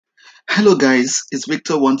Hello, guys. It's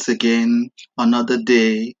Victor once again. Another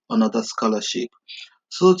day, another scholarship.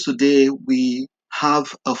 So, today we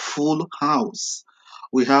have a full house.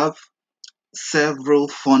 We have several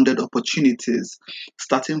funded opportunities,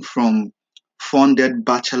 starting from funded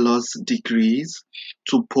bachelor's degrees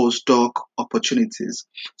to postdoc opportunities.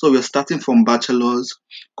 So, we're starting from bachelor's,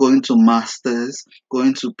 going to master's,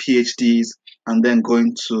 going to PhDs, and then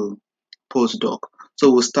going to postdoc.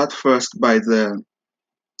 So, we'll start first by the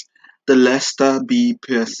Lester B.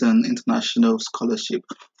 Pearson International Scholarship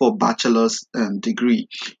for bachelor's degree.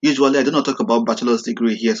 Usually, I do not talk about bachelor's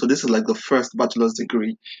degree here, so this is like the first bachelor's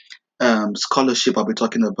degree scholarship I'll be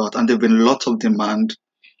talking about, and there've been lots of demand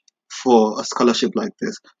for a scholarship like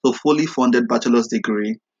this. So, fully funded bachelor's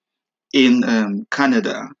degree in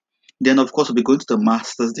Canada. Then, of course, we'll be going to the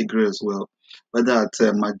master's degree as well, whether at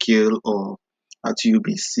McGill or at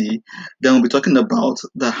UBC. Then we'll be talking about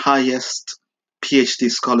the highest PhD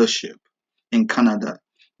scholarship in Canada.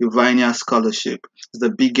 Uvinia Scholarship is the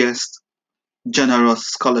biggest generous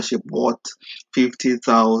scholarship worth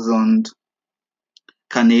 50,000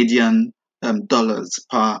 Canadian dollars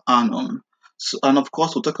per annum. So, and of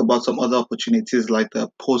course, we'll talk about some other opportunities like the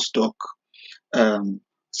postdoc um,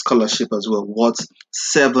 scholarship as well, worth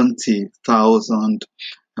 70,000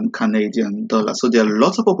 Canadian dollars. So there are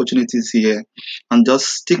lots of opportunities here, and just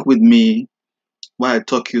stick with me while I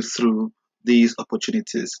talk you through these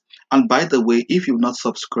opportunities. And by the way, if you've not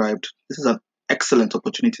subscribed, this is an excellent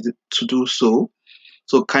opportunity to do so.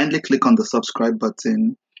 So kindly click on the subscribe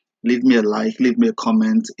button, leave me a like, leave me a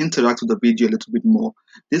comment, interact with the video a little bit more.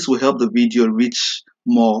 This will help the video reach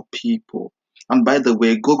more people. And by the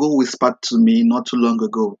way, Google whispered to me not too long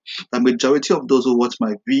ago that majority of those who watch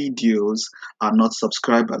my videos are not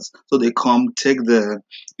subscribers. So they come, take the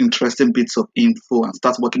interesting bits of info and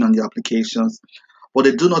start working on the applications, but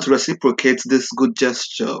they do not reciprocate this good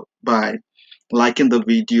gesture by liking the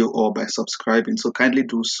video or by subscribing. So kindly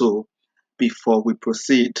do so before we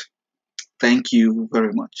proceed. Thank you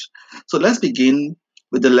very much. So let's begin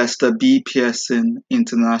with the Lester B. Pearson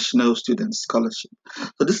International Student Scholarship.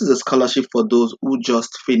 So this is a scholarship for those who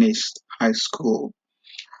just finished high school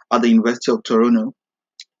at the University of Toronto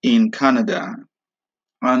in Canada.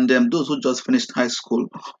 And those who just finished high school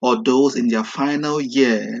or those in their final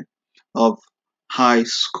year of high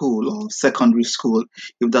school or secondary school,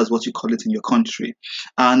 if that's what you call it in your country.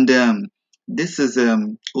 And this is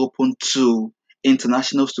open to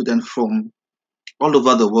international students from all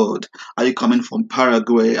over the world. Are you coming from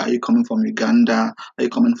Paraguay? Are you coming from Uganda? Are you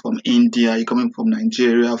coming from India? Are you coming from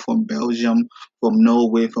Nigeria, from Belgium, from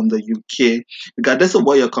Norway, from the UK? Regardless of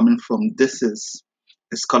where you're coming from, this is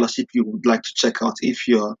a scholarship you would like to check out if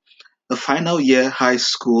you're a final year high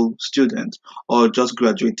school student or just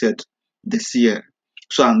graduated this year.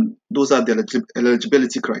 So, and those are the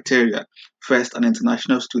eligibility criteria. First, an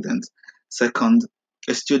international student. Second,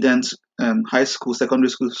 a student, high school, secondary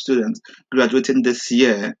school student graduating this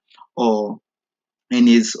year or in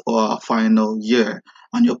his or her final year.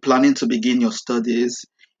 And you're planning to begin your studies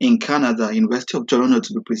in Canada, University of Toronto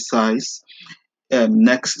to be precise,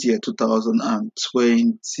 next year,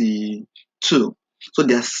 2022. So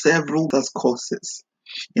there are several courses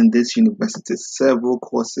in this university, several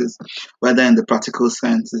courses, whether in the practical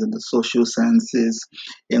sciences, in the social sciences,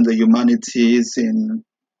 in the humanities, in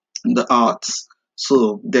the arts.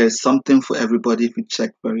 So there's something for everybody if you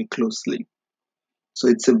check very closely. So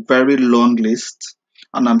it's a very long list,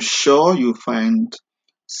 and I'm sure you'll find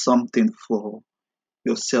something for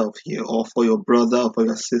yourself here, or for your brother, or for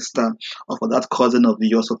your sister, or for that cousin of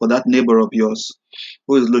yours, or for that neighbor of yours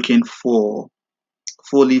who is looking for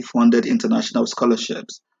fully funded international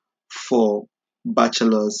scholarships for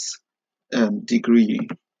bachelor's degree.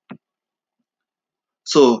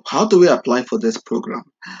 So, how do we apply for this program?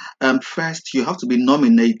 First, you have to be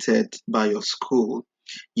nominated by your school.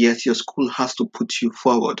 Yes, your school has to put you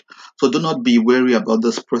forward. So, do not be wary about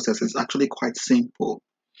this process. It's actually quite simple.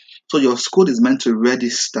 So, your school is meant to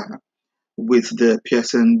register with the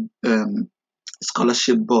Pearson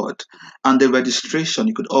Scholarship Board. And the registration,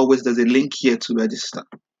 you could always, there's a link here to register.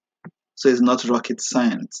 So it's not rocket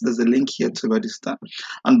science. There's a link here to register.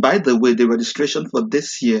 And by the way, the registration for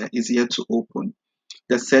this year is yet to open.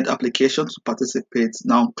 The said application to participate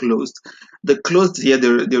now closed. The closed here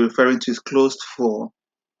they're referring to is closed for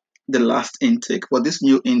the last intake. For this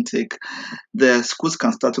new intake, the schools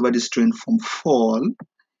can start registering from fall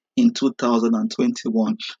in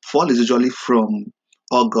 2021. Fall is usually from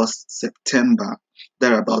August, September,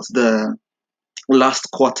 thereabouts, the last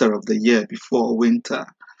quarter of the year before winter.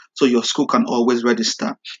 So your school can always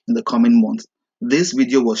register in the coming months. This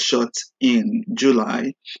video was shot in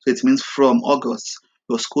July, so it means from August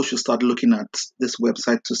your school should start looking at this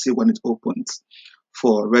website to see when it opens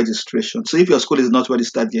for registration. So if your school is not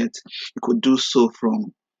registered yet, you could do so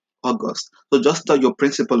from August. So just tell your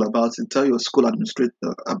principal about it, tell your school administrator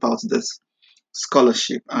about this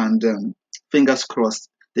scholarship, and fingers crossed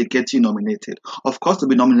they get you nominated. Of course, to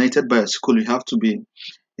be nominated by a school, you have to be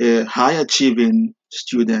a high achieving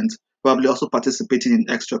student, probably also participating in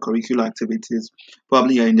extracurricular activities,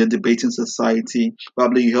 probably you're in the debating society,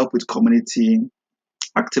 probably you help with community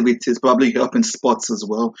activities, probably you help in sports as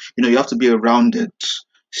well. You have to be a rounded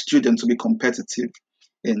student to be competitive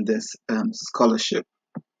in this scholarship.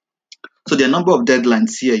 So there are a number of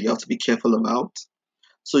deadlines here you have to be careful about.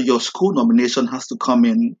 So your school nomination has to come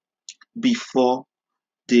in before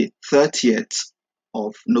the 30th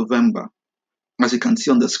of November. As you can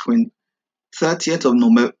see on the screen, 30th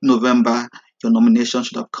of November, your nomination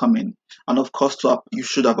should have come in. And of course, you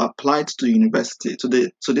should have applied to university, to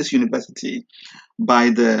this university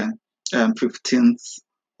by the 15th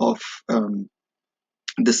of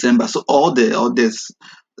December. So all the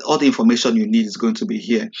information you need is going to be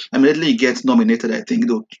here. Immediately you get nominated, I think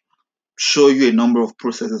it'll show you a number of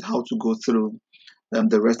processes how to go through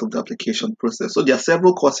the rest of the application process. So there are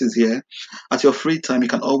several courses here. At your free time, you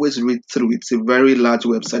can always read through. It's a very large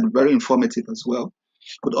website, very informative as well.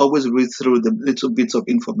 You could always read through the little bits of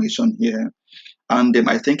information here. And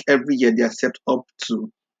I think every year they accept up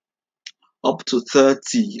to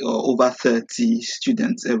 30 or over 30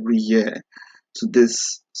 students every year to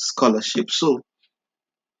this scholarship. So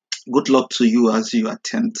good luck to you as you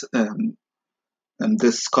attempt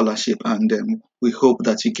this scholarship, and we hope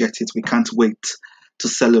that you get it. We can't wait to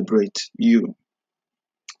celebrate you.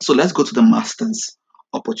 So let's go to the master's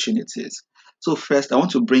opportunities. So first, I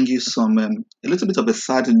want to bring you a little bit of a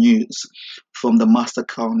sad news from the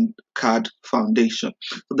Mastercard Foundation.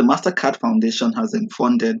 So the Mastercard Foundation has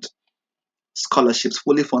funded scholarships,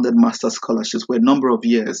 fully funded master's scholarships for a number of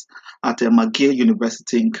years at McGill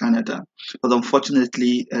University in Canada. But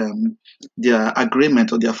unfortunately, their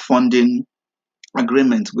agreement or their funding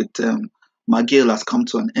agreement with McGill has come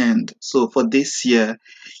to an end. So for this year,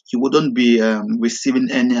 you wouldn't be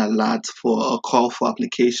receiving any alert for a call for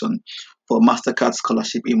application for MasterCard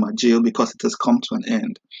Scholarship in McGill because it has come to an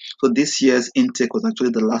end. So this year's intake was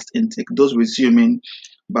actually the last intake. Those resuming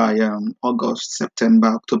by August, September,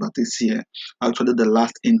 October this year, actually the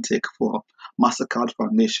last intake for MasterCard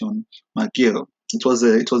Foundation McGill. It was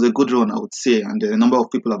a good run, I would say, and a number of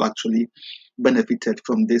people have actually benefited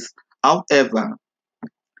from this. However,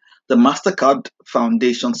 the MasterCard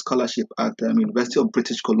Foundation Scholarship at the University of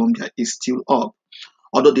British Columbia is still up,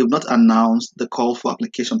 although they've not announced the call for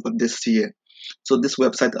application for this year. So this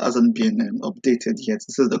website hasn't been updated yet.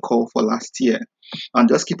 This is the call for last year. And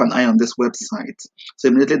just keep an eye on this website. So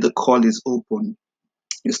immediately the call is open,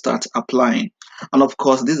 you start applying. And of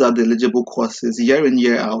course, these are the eligible courses year in,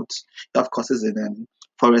 year out. You have courses in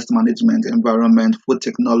forest management, environment, food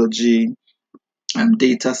technology,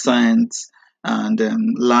 data science, and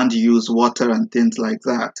land use, water, and things like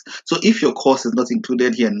that. So if your course is not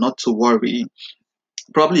included here, not to worry.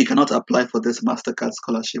 Probably you cannot apply for this MasterCard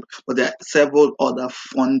scholarship, but there are several other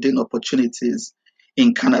funding opportunities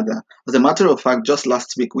in Canada. As a matter of fact, just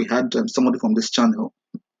last week we had somebody from this channel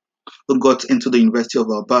who got into the University of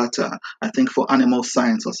Alberta, I think for animal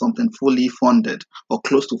science or something, fully funded or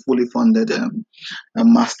close to fully funded a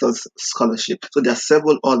master's scholarship. So there are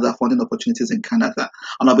several other funding opportunities in Canada,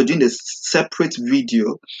 and I'll be doing a separate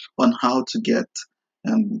video on how to get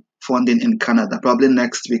funding in Canada, probably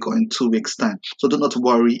next week or in 2 weeks' time. So do not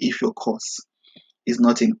worry if your course is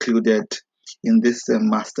not included in this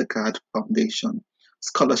MasterCard Foundation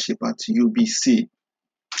scholarship at UBC.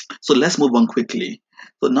 So let's move on quickly.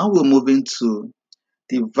 So now we're moving to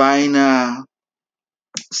the Viner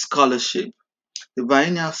Scholarship. The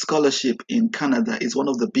Viner Scholarship in Canada is one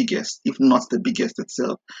of the biggest, if not the biggest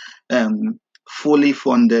itself, fully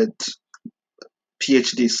funded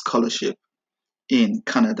PhD scholarship in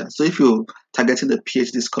Canada. So if you're targeting the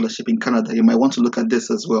PhD scholarship in Canada, you might want to look at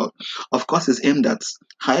this as well. Of course, it's aimed at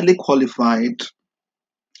highly qualified,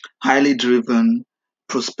 highly driven,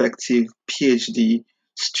 prospective PhD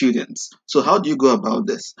students. So how do you go about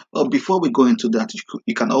this? Well, before we go into that,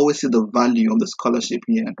 you can always see the value of the scholarship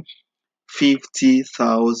here.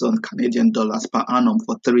 50,000 Canadian dollars per annum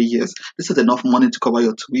for 3 years. This is enough money to cover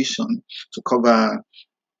your tuition, to cover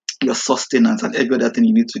your sustenance and every other thing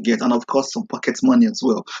you need to get, and of course some pocket money as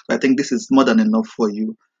well. So I think this is more than enough for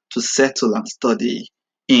you to settle and study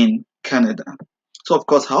in Canada. So of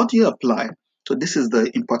course, how do you apply? So this is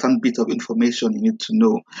the important bit of information you need to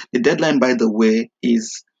know. The deadline, by the way,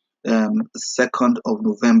 is 2nd of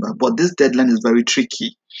November, but this deadline is very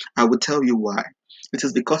tricky. I will tell you why. It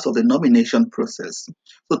is because of the nomination process.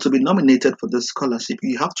 So to be nominated for this scholarship,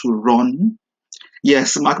 you have to run,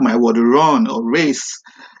 yes, mark my word, run or race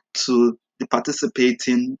to the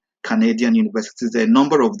participating Canadian universities. There are a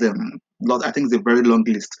number of them. I think it's a very long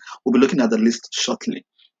list. We'll be looking at the list shortly.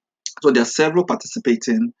 So there are several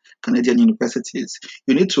participating Canadian universities.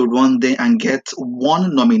 You need to run there and get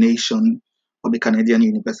one nomination for the Canadian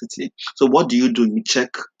university. So what do? You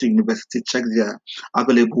check the university, check their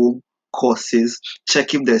available courses,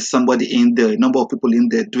 check if there's somebody in there, a number of people in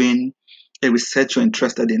there doing a research you're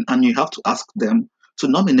interested in, and you have to ask them to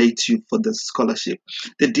nominate you for the scholarship.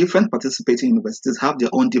 The different participating universities have their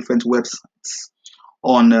own different websites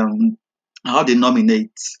on how they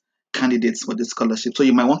nominate candidates for the scholarship. So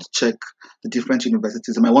you might want to check the different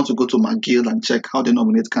universities. You might want to go to McGill and check how they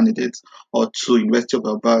nominate candidates, or to University of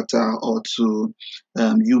Alberta, or to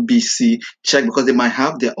UBC. Check, because they might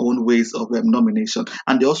have their own ways of nomination,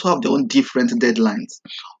 and they also have their own different deadlines,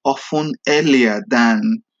 often earlier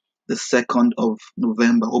than the 2nd of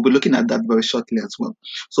November. We'll be looking at that very shortly as well.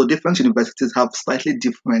 So different universities have slightly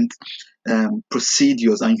different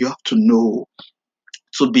procedures, and you have to know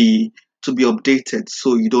to be updated,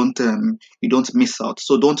 so you don't miss out.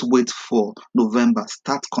 So don't wait for November.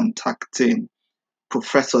 Start contacting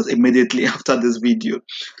professors immediately after this video.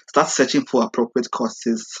 Start searching for appropriate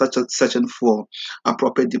courses, searching for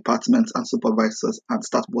appropriate departments and supervisors, and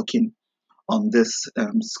start working on this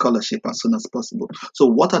scholarship as soon as possible. So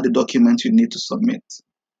what are the documents you need to submit?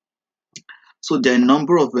 So there are a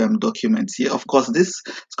number of documents here. Of course, this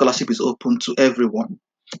scholarship is open to everyone,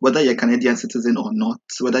 whether you're a Canadian citizen or not,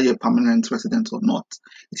 whether you're a permanent resident or not.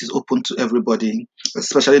 It is open to everybody,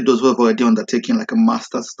 especially those who have already undertaken like a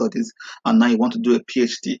master's studies and now you want to do a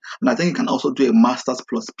PhD. And I think you can also do a master's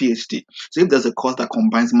plus PhD. So if there's a course that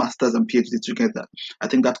combines master's and PhD together, I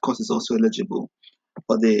think that course is also eligible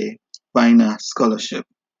for the Viner scholarship.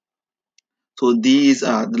 So these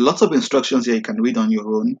are lots of instructions here you can read on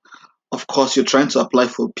your own. Of course, you're trying to apply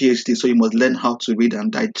for PhD, so you must learn how to read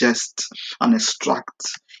and digest and extract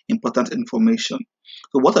important information.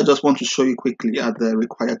 So what I just want to show you quickly are the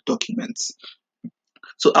required documents.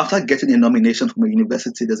 So after getting a nomination from a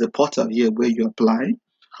university, there's a portal here where you apply.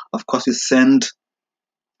 Of course, you send,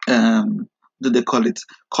 do they call it,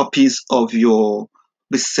 copies of your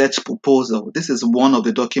research proposal. This is one of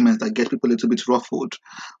the documents that get people a little bit ruffled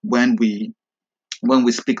when we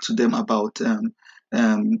speak to them about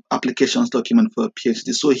applications document for a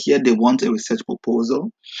PhD. So here they want a research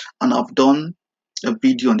proposal, and I've done a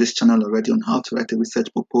video on this channel already on how to write a research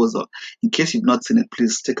proposal. In case you've not seen it,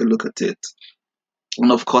 please take a look at it.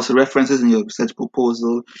 And of course, references in your research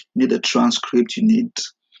proposal. You need a transcript. You need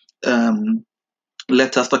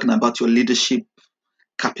letters talking about your leadership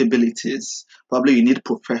capabilities. Probably you need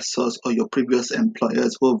professors or your previous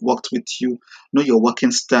employers who have worked with you, know your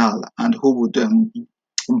working style, and who would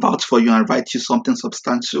vouch for you and write you something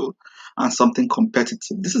substantial and something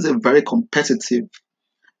competitive. This is a very competitive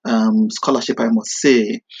scholarship, I must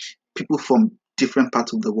say. People from different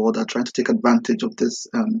parts of the world are trying to take advantage of this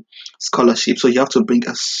scholarship. So you have to bring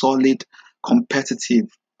a solid, competitive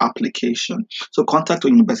application. So contact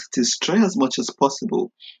your universities, try as much as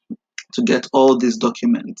possible to get all these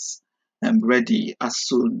documents ready as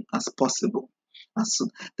soon as possible.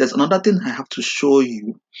 There's another thing I have to show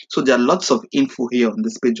you. So there are lots of info here on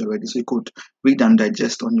this page already, so you could read and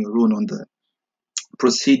digest on your own on the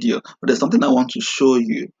procedure. But there's something I want to show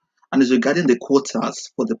you, and it's regarding the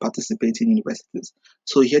quotas for the participating universities.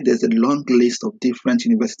 So here there's a long list of different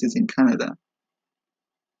universities in Canada.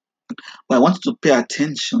 But I want you to pay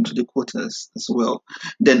attention to the quotas as well.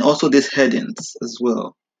 Then also these headings as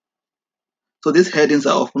well. So these headings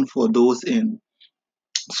are often for those in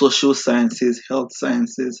social sciences, health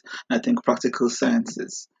sciences, and I think practical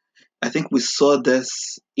sciences. I think we saw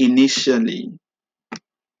this initially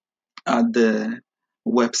at the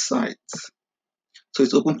website. So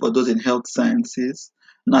it's open for those in health sciences,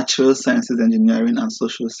 natural sciences, engineering, and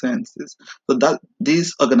social sciences. So that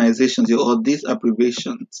these organizations or these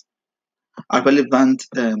abbreviations are relevant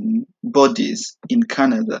bodies in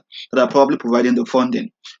Canada that are probably providing the funding,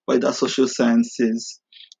 whether social sciences,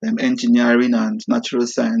 engineering, and natural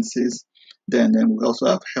sciences. Then we also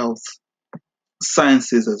have health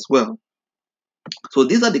sciences as well. So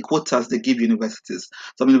these are the quotas they give universities.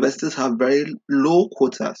 Some universities have very low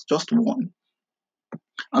quotas, just one,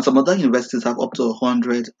 and some other universities have up to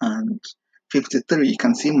 153. You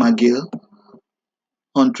can see McGill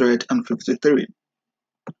 153.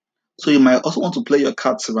 So you might also want to play your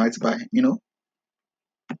cards right by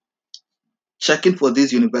checking for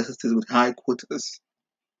these universities with high quotas,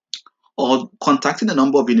 or contacting a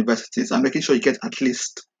number of universities and making sure you get at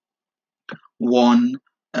least one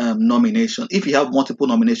nomination. If you have multiple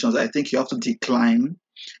nominations, I think you have to decline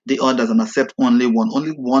the others and accept only one.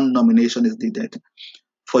 Only one nomination is needed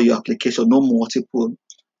for your application, no multiple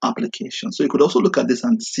applications. So you could also look at this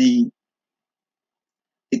and see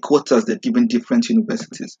the quotas they've given different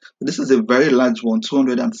universities. So this is a very large one,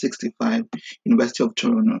 265, University of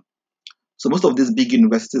Toronto. So most of these big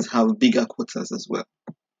universities have bigger quotas as well.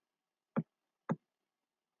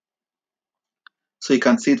 So you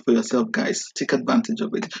can see it for yourself, guys. Take advantage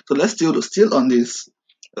of it. So let's still on this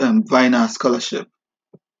Viner Scholarship.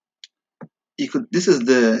 This is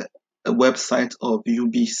the website of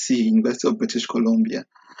UBC, University of British Columbia,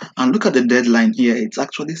 and look at the deadline here. It's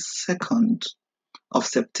actually 2nd of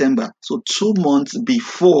September, so 2 months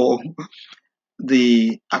before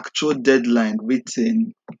the actual deadline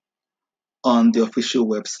written on the official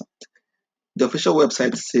website. The official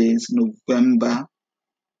website says November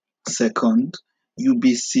 2nd.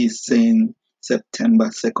 UBC is saying September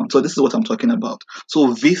 2nd. So this is what I'm talking about.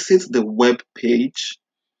 So visit the web page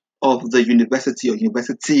of the university or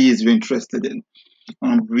universities you're interested in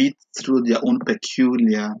and read through their own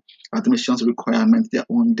peculiar admissions requirements, their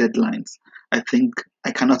own deadlines. I think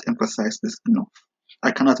I cannot emphasize this enough.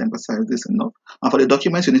 I cannot emphasize this enough. And for the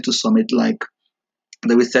documents you need to submit, like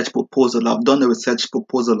the research proposal, I've done the research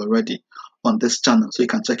proposal already on this channel, so you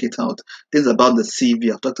can check it out. Things about the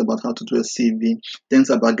CV, I've talked about how to do a CV. Things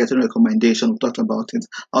about getting recommendation, we've talked about it.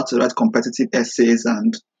 How to write competitive essays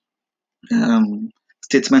and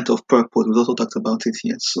statement of purpose, we've also talked about it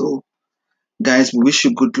here. So guys, we wish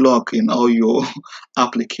you good luck in all your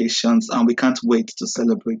applications, and we can't wait to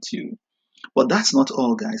celebrate you. But that's not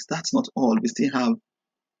all, guys. That's not all. We still have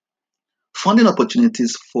funding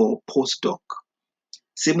opportunities for postdoc,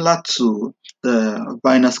 similar to the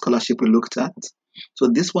Viner Scholarship we looked at. So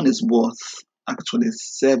this one is worth actually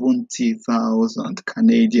 70,000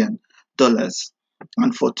 Canadian dollars,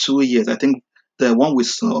 and for 2 years. I think the one we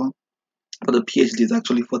saw for the PhD is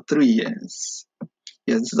actually for 3 years.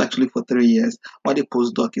 Yes, this is actually for 3 years, while the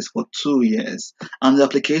postdoc is for 2 years. And the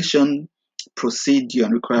application procedure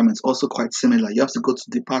and requirements also quite similar. You have to go to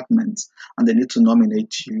departments and they need to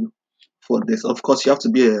nominate you for this. Of course, you have to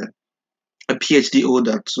be a PhD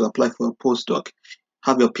holder to apply for a postdoc.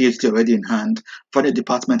 Have your PhD already in hand. Find a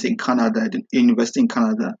department in Canada, the university in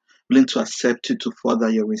Canada, willing to accept you to further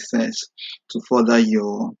your research, to further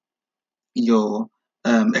your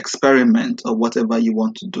experiment or whatever you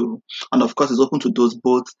want to do. And of course, it's open to those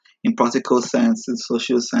both in practical sciences,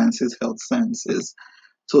 social sciences, health sciences.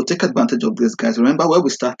 So take advantage of this, guys. Remember where we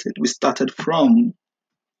started? We started from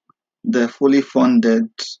the fully funded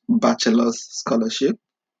Bachelors Scholarship,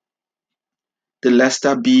 the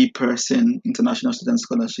Lester B. Person International Student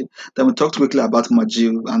Scholarship. Then we talked quickly about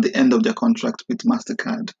McGill and the end of their contract with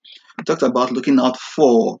MasterCard. We talked about looking out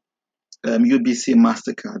for UBC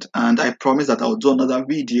MasterCard, and I promise that I'll do another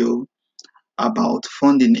video about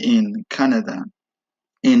funding in Canada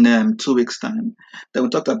in 2 weeks' time. Then we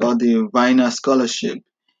talked about the Viner Scholarship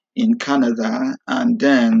in Canada, and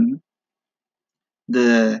then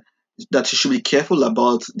that you should be careful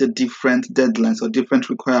about the different deadlines or different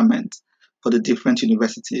requirements for the different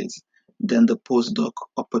universities, then the postdoc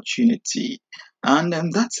opportunity. And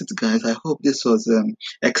that's it, guys. I hope this was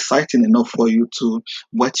exciting enough for you to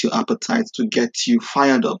whet your appetite, to get you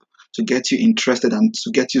fired up, to get you interested, and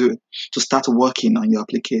to get you to start working on your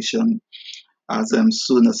application as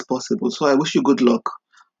soon as possible. So I wish you good luck.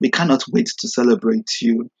 We cannot wait to celebrate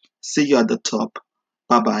you. See you at the top.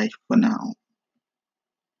 Bye bye for now.